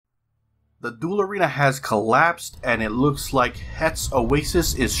The Duel Arena has collapsed and it looks like HET'S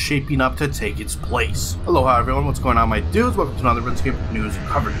OASIS is shaping up to take its place. Aloha everyone, what's going on my dudes? Welcome to another RuneScape news and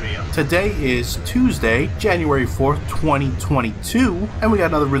coverage video. Today is Tuesday, January 4th, 2022, and we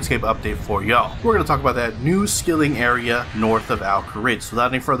got another RuneScape update for y'all. We're going to talk about that new skilling area north of Al-Kharid. So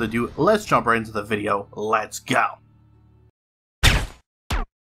without any further ado, let's jump right into the video. Let's go.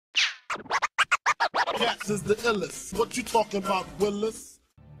 Cats is the illest. What you talking about, Willis?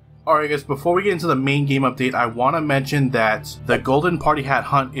 Alright guys, before we get into the main game update, I want to mention that the Golden Party Hat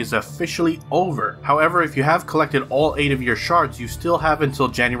hunt is officially over. However, if you have collected all 8 of your shards, you still have until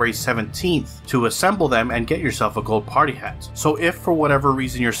January 17th to assemble them and get yourself a gold party hat. So if for whatever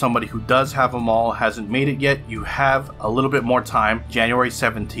reason you're somebody who does have them all, hasn't made it yet, you have a little bit more time, January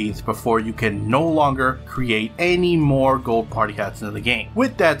 17th, before you can no longer create any more gold party hats in the game.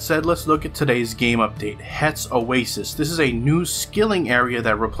 With that said, let's look at today's game update, HET'S OASIS. This is a new skilling area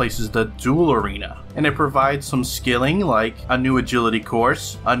that replaces the Duel Arena, and it provides some skilling like a new agility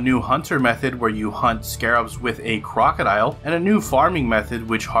course, a new hunter method where you hunt scarabs with a crocodile, and a new farming method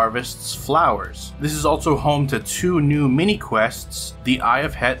which harvests flowers. This is also home to 2 new mini quests, the Eye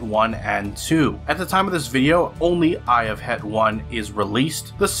of Het 1 and 2. At the time of this video, only Eye of Het 1 is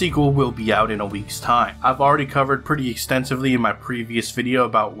released. The sequel will be out in a week's time. I've already covered pretty extensively in my previous video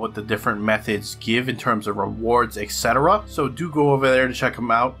about what the different methods give in terms of rewards, etc. So do go over there to check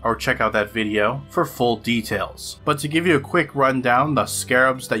them out, or check out that video for full details. But to give you a quick rundown, the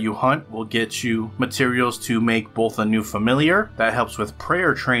scarabs that you hunt will get you materials to make both a new familiar that helps with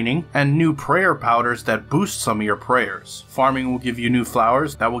prayer training and new prayer powders that boost some of your prayers. Farming will give you new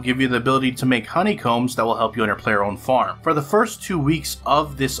flowers that will give you the ability to make honeycombs that will help you on your player own farm. For the first 2 weeks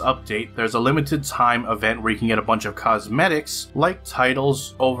of this update, there's a limited time event where you can get a bunch of cosmetics like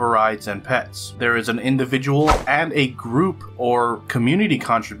titles, overrides, and pets. There is an individual and a group or community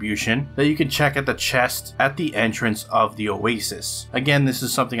contribution that you can check at the chest at the entrance of the Oasis. Again, this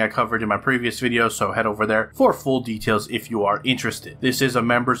is something I covered in my previous video, so head over there for full details if you are interested. This is a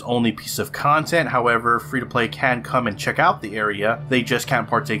members only piece of content, however, free-to-play can come and check out the area, they just can't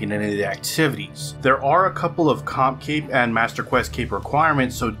partake in any of the activities. There are a couple of comp cape and master quest cape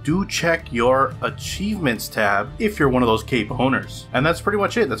requirements, so do check your achievements tab if you're one of those cape owners. And that's pretty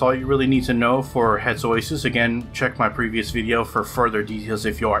much it. That's all you really need to know for HET'S OASIS. Again, check my previous video for further details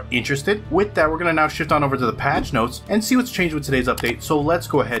if you are interested. With that, we're going to now shift on over to the patch notes and see what's changed with today's update, so let's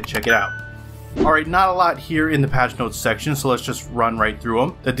go ahead and check it out. Alright, not a lot here in the patch notes section, so let's just run right through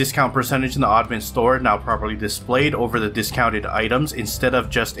them. The discount percentage in the Oddman store now properly displayed over the discounted items instead of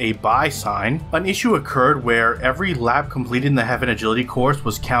just a buy sign. An issue occurred where every lap completed in the Heaven Agility course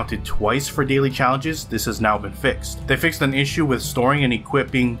was counted twice for daily challenges. This has now been fixed. They fixed an issue with storing and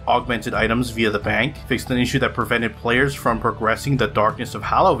equipping augmented items via the bank, fixed an issue that prevented players from progressing the Darkness of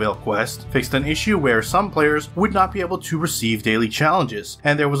Hallowvale quest, fixed an issue where some players would not be able to receive daily challenges,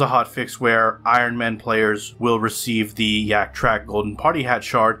 and there was a hotfix where Iron Men players will receive the Yak Track Golden Party Hat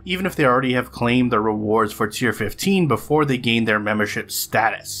shard even if they already have claimed their rewards for tier 15 before they gain their membership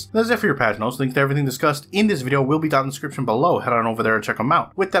status. That's it for your patch notes. Links to everything discussed in this video will be down in the description below. Head on over there and check them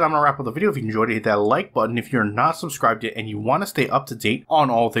out. With that, I'm gonna wrap up the video. If you enjoyed it, hit that like button. If you're not subscribed yet and you want to stay up to date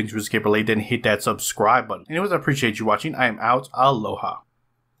on all things RuneScape related, then hit that subscribe button. Anyways, I appreciate you watching. I am out. Aloha.